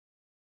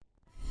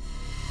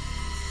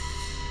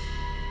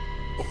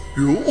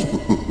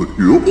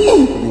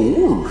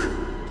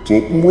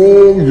Something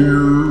wrong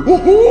here.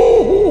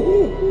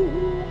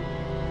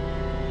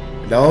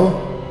 No?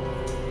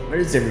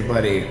 Where's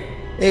everybody?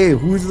 Hey,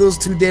 who's those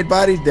two dead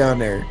bodies down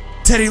there?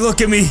 Teddy, look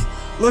at me.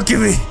 Look at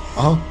me.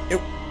 Oh?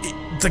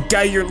 The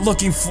guy you're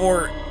looking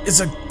for is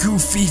a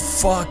goofy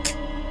fuck.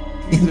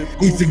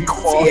 He's a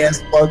goofy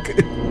ass fuck.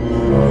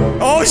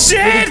 Oh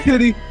shit!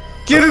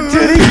 Get him,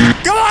 Teddy!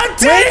 Come on,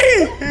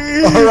 Teddy!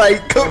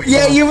 Alright, come.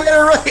 Yeah, you were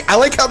right. I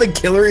like how the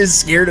killer is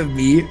scared of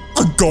me.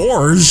 A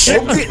gorge.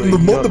 I'm getting the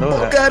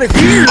motherfucker out of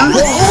here. Run!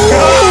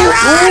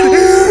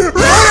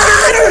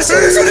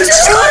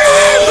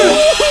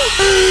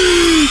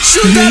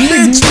 Shoot that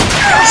bitch!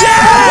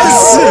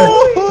 Yes!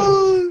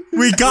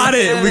 We got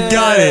it. We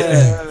got it.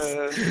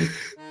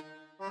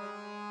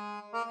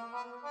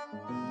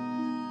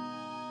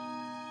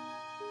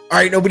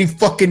 Alright, nobody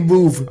fucking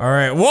move.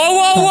 Alright.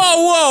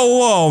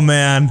 Whoa,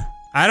 man.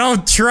 I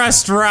don't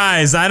trust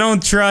Rise. I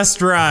don't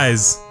trust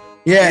Rise.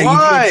 Yeah, Why? you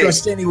can't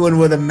trust anyone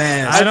with a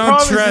mask. I don't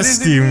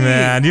trust you,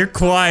 man. You're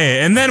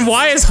quiet. And then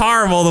why is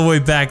Harv all the way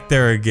back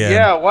there again?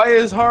 Yeah, why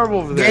is Harv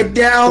over there? Get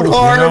down,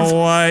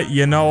 Harv.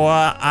 You know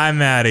what? I'm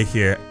out of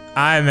here.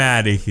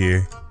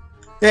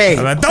 Hey,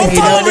 don't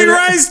follow me,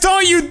 Rise!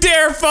 Don't you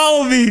dare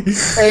follow me!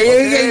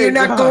 Hey, you're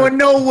not going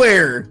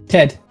nowhere.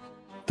 Ted,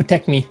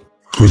 protect me.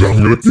 Cause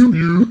I'm gonna kill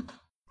you.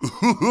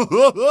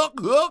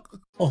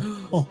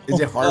 Is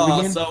it Harv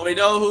again? So we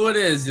know who it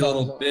is, you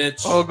little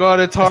bitch. Oh god,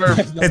 it's Harv.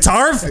 It's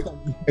Harv?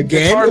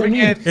 Again? Harv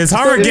again. It's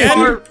Harv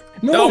again?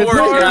 No, Don't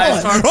worry,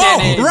 guys. Harv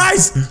can't Oh, in.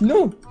 Rise!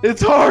 No.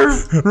 It's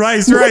Harv.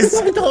 Rise.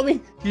 Tell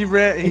me. He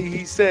ran.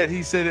 He said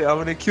it. I'm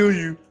gonna kill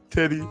you,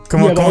 Teddy.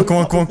 Come on.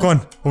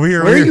 Over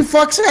here, Where are you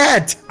fucks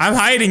at? I'm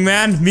hiding,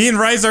 man. Me and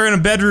Rise are in a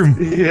bedroom.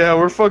 Yeah,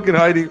 we're fucking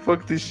hiding.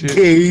 Fuck this shit.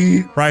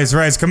 Hey.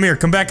 Rise, come here.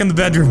 Come back in the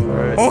bedroom.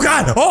 Right. Oh,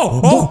 God.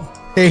 Oh.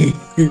 Hey.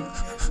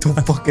 Don't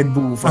fucking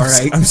move,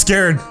 alright? I'm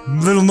scared.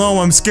 Little no,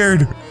 I'm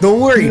scared. Don't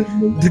worry.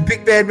 The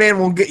big bad man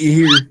won't get you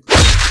here.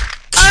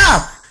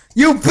 Ah!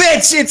 You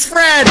bitch! It's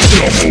Fred!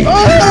 It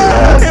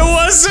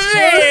was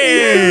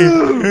me!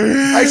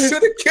 I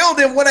should have killed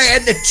him when I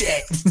had the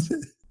chance.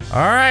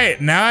 Alright,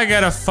 now I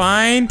gotta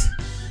find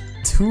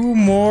 2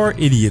 more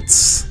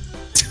idiots.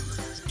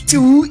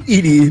 2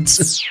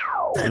 idiots.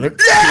 Yeah,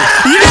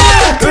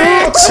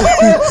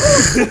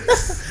 bitch!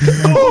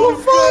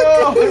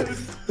 Oh fuck!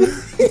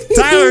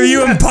 Tyler,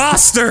 you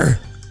imposter!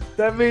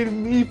 That made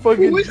me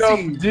fucking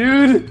jump,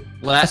 dude.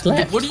 Left.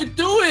 left. What are you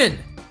doing?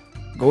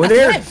 Go in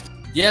there.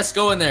 Yes,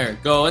 go in there.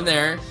 Go in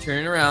there.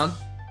 Turn around.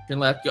 Turn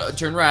left. Go.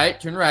 Turn right.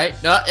 Turn right.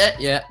 No.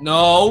 Yeah.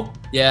 No.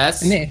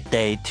 Yes.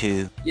 Day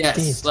 2.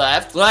 Yes.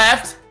 Left.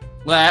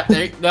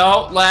 There.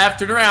 No. Left.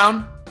 Turn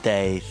around.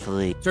 Day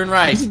 3. Turn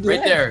right.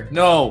 Right there.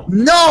 No.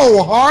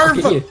 No, Harv!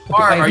 Okay,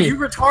 Harv, are you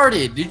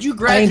retarded? Did you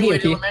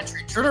graduate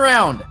elementary? Turn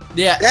around.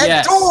 Yeah.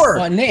 That door!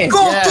 What, Nick?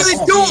 Go Yes. to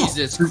the door!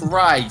 Jesus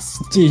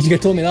Christ. Jeez, you could have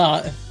told me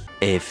that.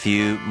 A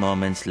few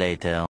moments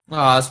later.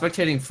 Aw,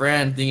 spectating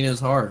Fran thinking it was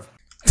hard.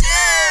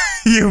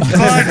 You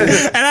fuck!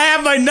 And I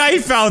have my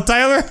knife out,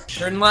 Tyler!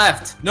 Turn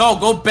left. No,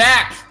 go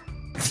back.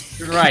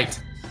 Turn right.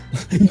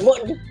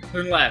 What?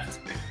 Turn left.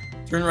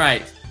 Turn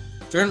right.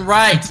 Turn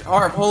right.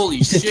 Harv,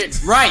 holy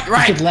shit. Right.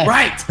 Right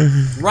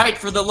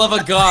for the love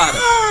of God.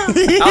 Out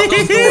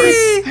those doors.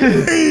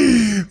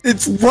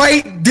 It's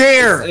right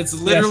there! It's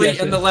literally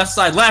Yes. in the left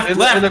side. Left. In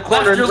the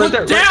corner, You're right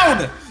looking there,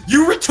 down.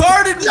 You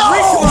retarded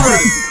retard.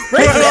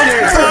 Right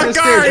there! Fuck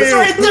are It's you?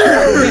 right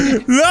there.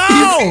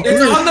 No!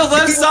 It's on the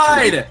left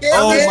side.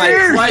 Oh my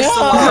Christ.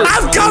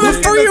 I'm coming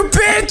for you,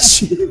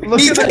 bitch! Look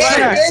He in the can't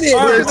crack. get it!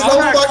 There's no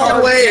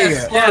fucking way!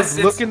 Yes,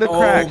 Look in the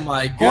crack. Oh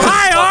my God.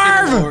 Hi,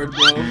 fucking Harv. Lord,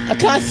 bro. I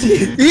can't see.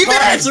 He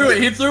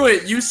He threw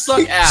it. You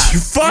suck ass. You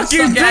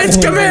fucking suck bitch! ass.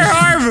 Come here,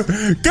 Harv!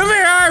 Come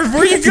here, Harv!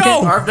 Where you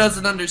go? Harv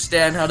doesn't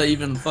understand how to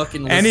even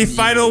fucking listen Any to you.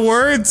 final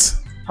words?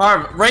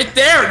 Harv, right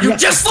there! You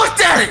just looked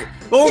at it!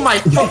 Oh my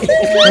fucking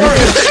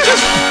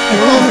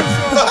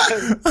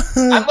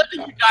I'm letting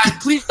you die.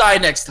 Please die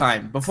next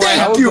time before I That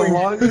have was to. the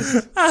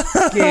longest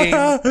game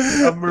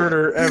of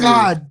murder ever.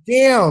 God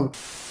damn!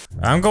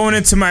 I'm going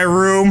into my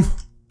room.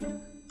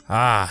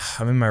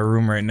 I'm in my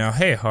room right now.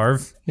 Hey,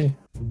 Harv. Yeah.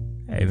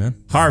 Hey, man.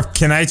 Harv,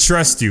 can I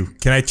trust you?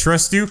 Can I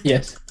trust you?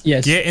 Yes.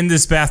 Get in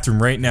this bathroom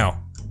right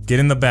now. Get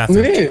in the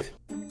bathroom. Move.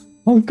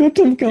 Oh God,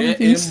 I'm coming. Get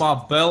in my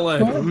belly.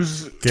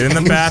 Get in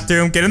the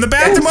bathroom. Get in the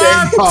bathroom.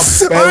 Get in my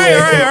belly. All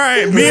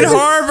right. Me and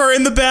Harv are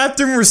in the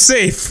bathroom. We're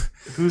safe.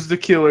 Who's the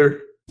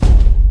killer?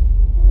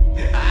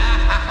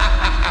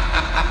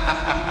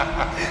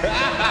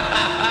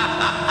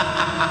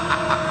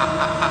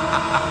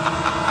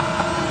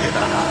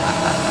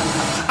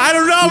 I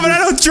don't know, but I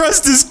don't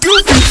trust this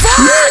goofy. Fuck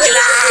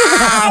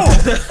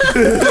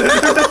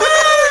no!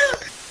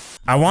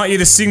 I want you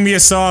to sing me a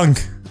song.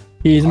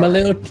 He's my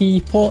little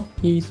teapot.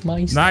 He's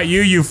my. Not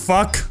you, you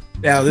fuck.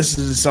 Now, this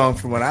is a song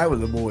from when I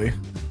was a boy.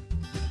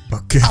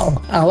 Okay.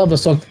 Oh, I love a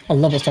song. I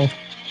love a song.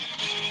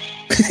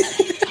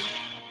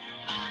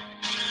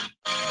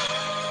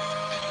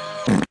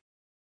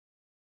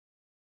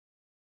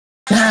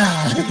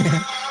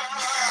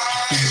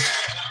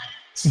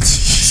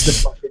 It's the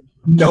fucking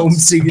gnome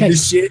singing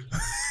this shit.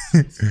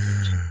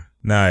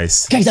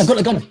 Nice. Guys, I've got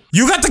the gun.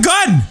 You got the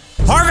gun!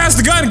 Harv has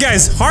the gun,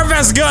 guys! Harv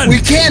has the gun! We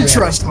can't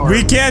trust Harv.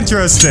 We can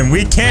trust him.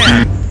 We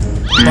can.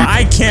 But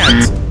I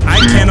can't. I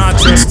cannot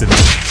trust him.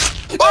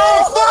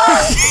 Oh,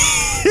 fuck!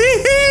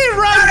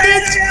 Run,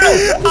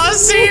 bitch! I'll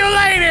see you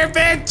later,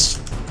 bitch!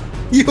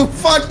 You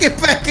fuck, get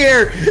back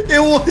here!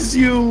 It was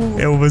you!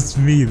 It was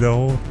me the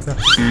whole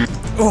time.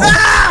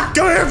 Oh.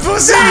 Come here,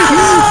 pussy!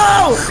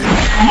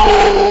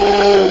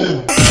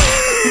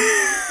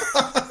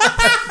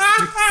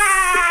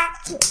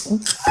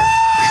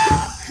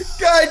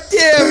 God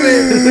damn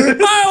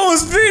it! I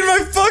almost peed my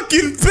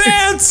fucking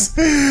pants!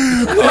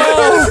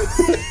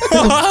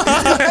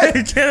 Oh,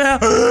 get out!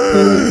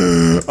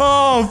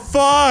 Oh,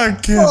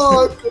 fuck!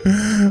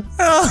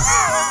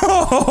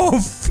 Oh,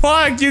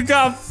 fuck! You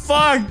got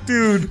fucked,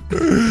 dude!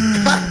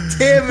 God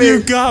damn it!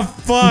 You got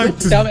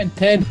fucked! Damn it,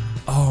 10.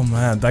 Oh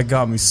man, that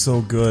got me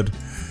so good.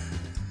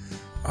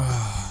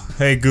 Oh.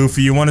 Hey,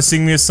 Goofy, you want to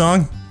sing me a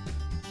song?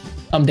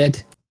 I'm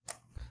dead.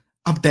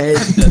 I'm dead.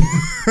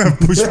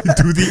 Push me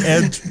to the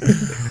edge.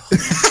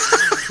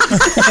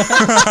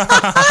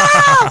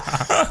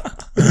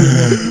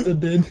 I'm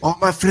dead. All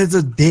my friends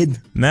are dead.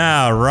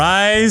 Now,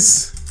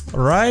 Rise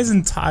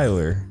and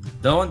Tyler.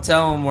 Don't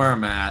tell him where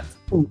I'm at.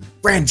 Oh,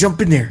 Brand,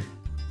 jump in there.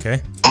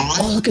 Okay.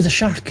 Oh, look at the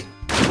shark.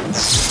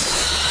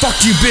 Fuck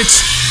you,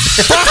 bitch!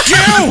 Fuck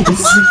you!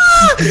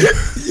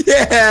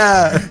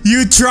 Yeah!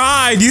 You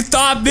tried. You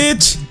thought,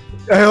 bitch.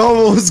 I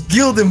almost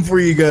killed him for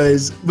you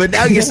guys, but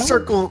now your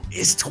circle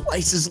is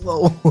twice as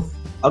low.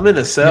 I'm in a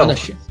They're cell. on a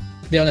ship.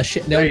 They're on a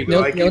ship. There you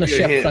go. I They're on a gave you a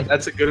ship. hint. Front.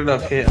 That's a good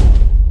enough hint.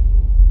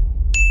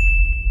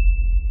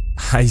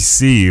 I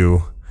see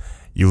you,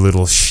 you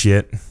little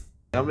shit.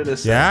 I'm in a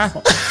cell. Yeah?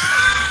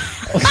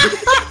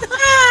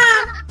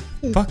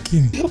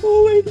 Fucking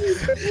Oh my god.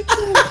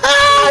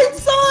 I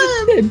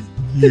saw him.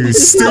 you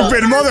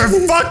stupid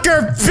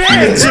motherfucker,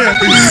 bitch!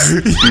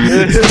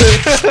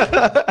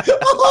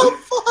 Oh,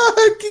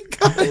 fucking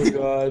God. Oh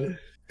god.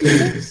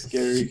 This is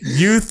scary.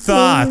 You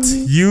thought.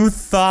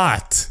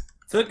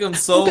 Took him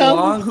so Okay.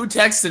 long. Who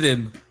texted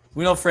him?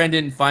 We know Fran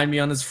didn't find me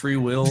on his free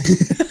will.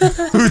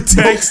 Who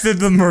texted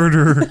the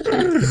murderer?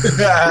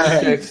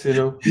 Texted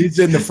him. He's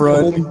in the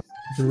front.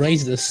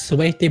 Rise the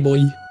sweaty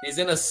boy. He's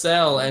in a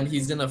cell and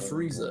he's in a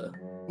freezer.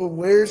 Well,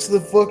 where's the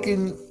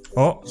fucking...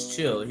 Oh, Just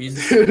chill.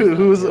 He's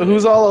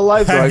Who's all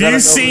alive? though? I have gotta know you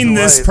who's seen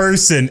this alive.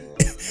 person?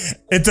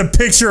 It's a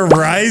picture of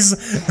Rise.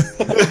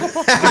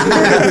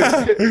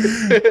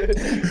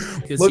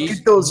 Look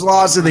at those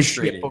laws of the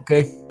ship,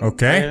 okay? I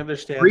Okay.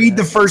 understand. Read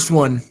the that. first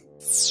one.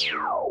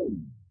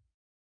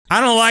 I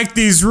don't like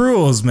these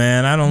rules,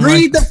 man. I don't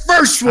Read like. the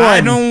first one!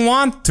 I don't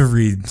want to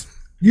read.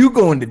 You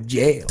going to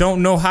jail.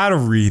 Don't know how to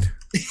read.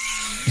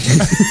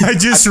 I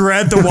just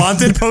read the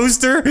wanted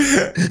poster.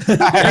 Get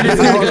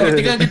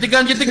the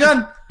gun, get the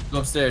gun! Go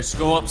upstairs,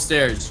 go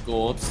upstairs,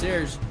 go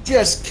upstairs.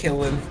 Just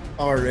kill him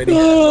already.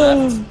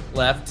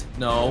 Left,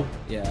 no,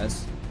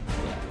 yes.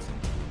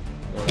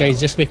 Guys,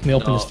 just make me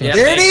open No, this thing. yeah.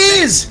 There it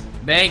is!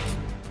 Bank.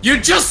 You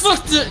just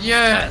looked at,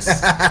 yes!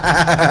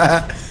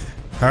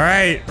 All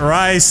right,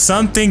 Rise.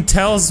 Something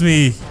tells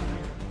me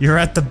you're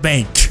at the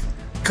bank.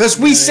 Because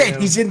we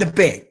said he's in the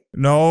bank.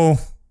 No.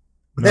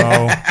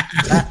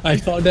 I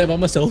found out by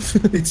myself.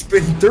 It's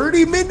been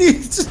 30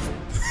 minutes.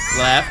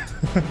 Left.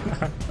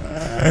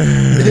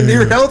 And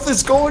your health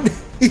is going.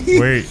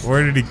 Wait,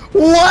 where did he?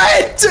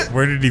 What?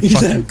 Where did he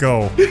fucking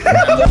go?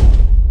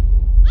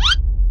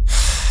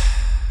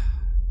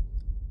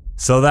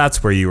 So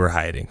that's where you were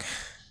hiding.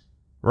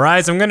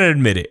 Rise, I'm gonna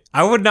admit it.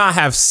 I would not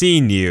have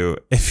seen you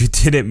if you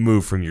didn't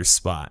move from your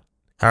spot.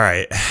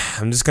 Alright,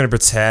 I'm just gonna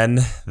pretend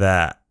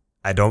that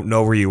I don't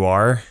know where you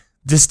are,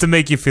 just to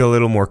make you feel a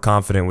little more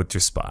confident with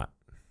your spot.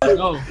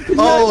 Go.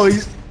 Oh,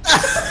 he's.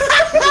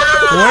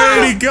 Where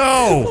did he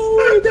go?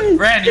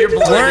 Fran, you're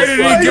blind. Where did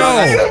he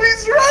go?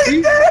 He's right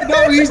there.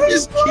 No, he's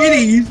just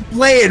kidding. He's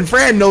playing.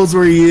 Fran knows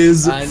where he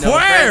is. I know.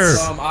 Where? Fran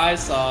saw him, I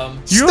saw him.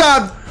 You-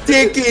 Stop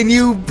dicking,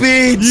 you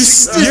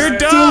bitch. You're Do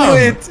dumb.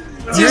 it.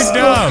 Just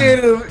go dumb.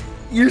 get him.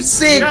 You're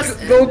sick. Just-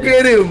 Go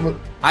get him.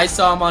 I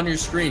saw him on your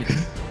screen.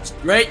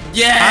 Right?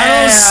 Yeah! I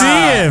don't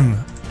see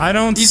him. I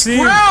don't He's see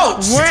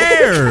crouched. him.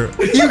 Where?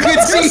 You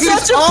can see his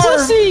Such a arm.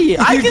 pussy!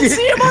 I You can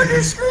see him on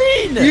your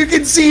screen! You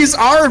can see his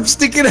arm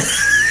sticking.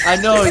 I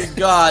know,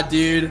 God,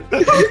 dude.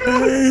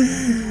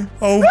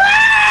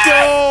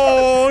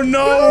 Oh,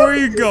 no, where are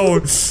you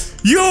going?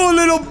 You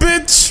little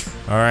bitch!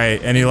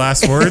 Alright, any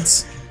last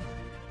words?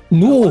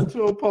 No.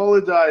 To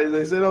apologize.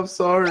 I said I'm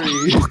sorry.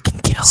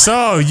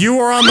 So, you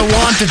were on the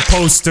wanted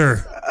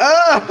poster.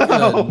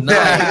 Oh, Good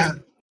night.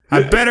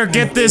 I better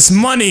get this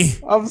money.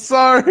 I'm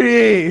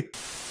sorry.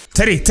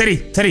 Teddy,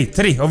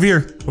 over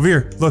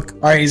here, look. All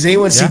right, does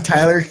anyone see Yeah?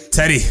 Tyler?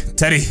 Teddy,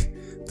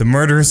 the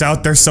murderer's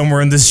out there somewhere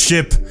in this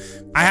ship.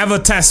 I have a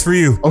test for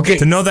you. Okay.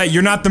 To know that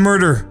you're not the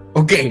murderer.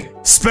 Okay.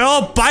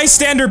 Spell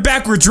bystander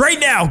backwards right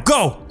now,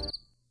 go!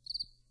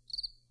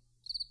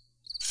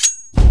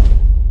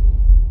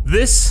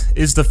 This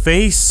is the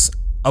face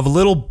of a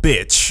little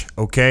bitch,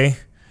 okay?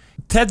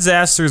 Ted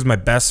Zaster is my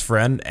best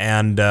friend,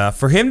 and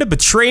for him to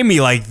betray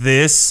me like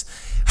this,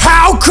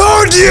 how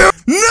could you?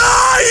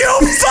 No, you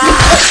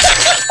fuck!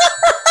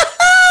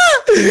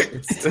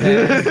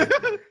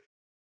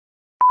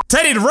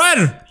 Teddy,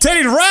 run!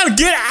 Teddy, run!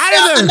 Get out of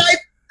there! The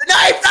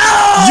knife!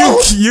 No!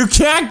 You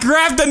can't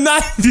grab the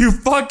knife, you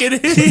fucking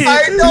idiot!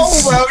 I know,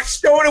 but I was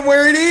showing him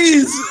where it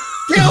is.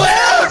 Kill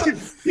him!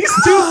 He's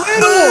too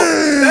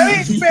little. That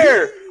ain't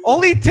fair.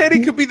 Only Teddy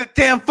could be the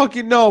damn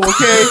fucking gnome,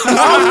 okay?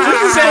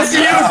 Says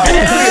you.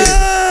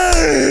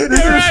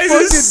 Rise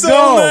is so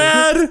dumb.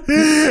 mad!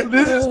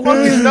 This is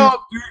fucking dumb,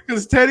 dude,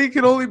 because Teddy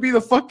can only be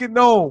the fucking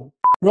gnome.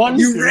 Run.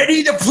 You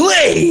ready to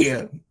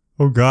play?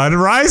 Oh god,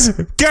 Rise!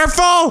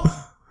 Careful!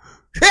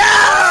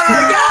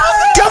 Yeah!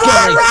 Come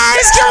on,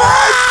 Rise! Come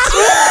on!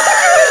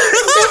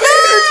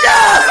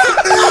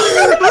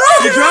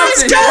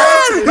 Rise, come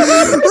on!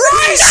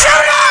 Rise,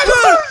 shoot him!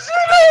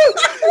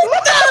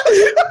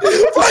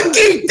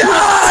 Fucking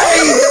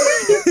die!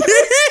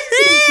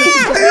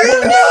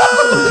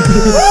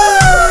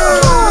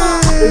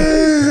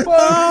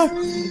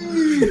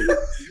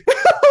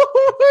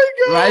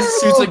 Rise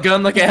shoots a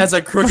gun like it has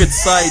a crooked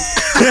sight.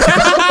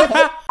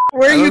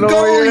 Where are you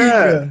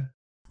going?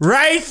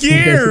 Right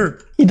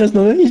here! He doesn't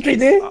know. He's right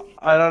there.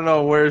 I don't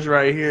know where's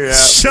right here at.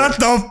 Shut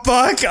the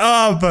fuck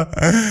up!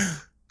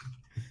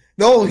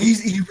 No,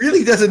 he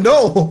really doesn't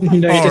know. No, he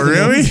doesn't know.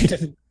 really? He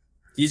doesn't.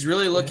 He's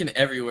really looking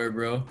everywhere,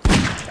 bro.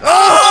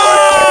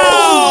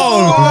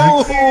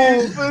 Oh!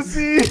 Oh,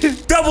 pussy.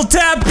 Double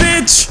tap,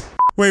 bitch!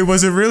 Wait,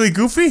 was it really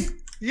Goofy?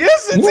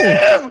 Yes, it's him.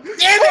 Damn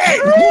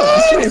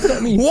it! It's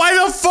not me. Why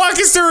the fuck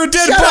is there a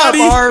dead Shut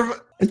body? up,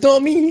 Arv. It's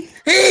not me.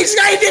 It's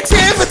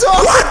him. It's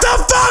all. What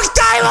the fuck,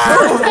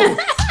 Tyler?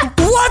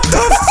 What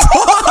the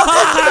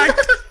fuck?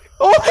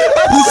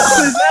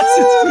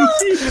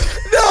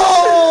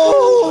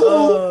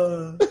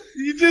 No!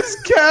 You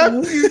just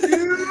capped you,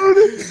 dude.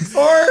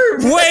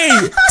 Arv.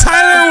 Wait,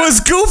 Tyler was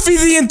Goofy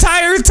the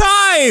entire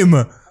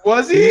time!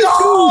 Was he?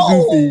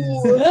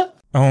 No!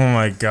 Oh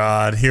my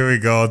god, here we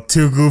go.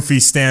 Two Goofy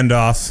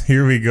standoffs.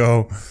 Here we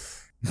go.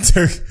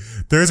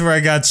 There's where I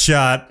got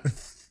shot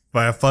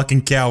by a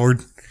fucking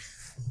coward.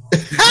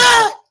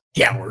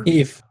 Coward.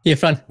 Here,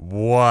 run.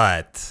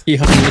 What? Here,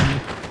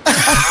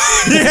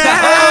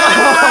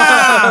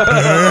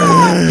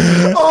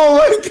 Oh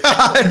my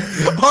god!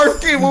 Arv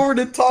came over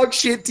to talk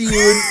shit to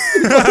you.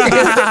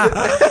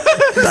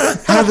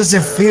 How does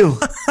it feel?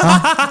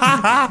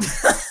 Huh?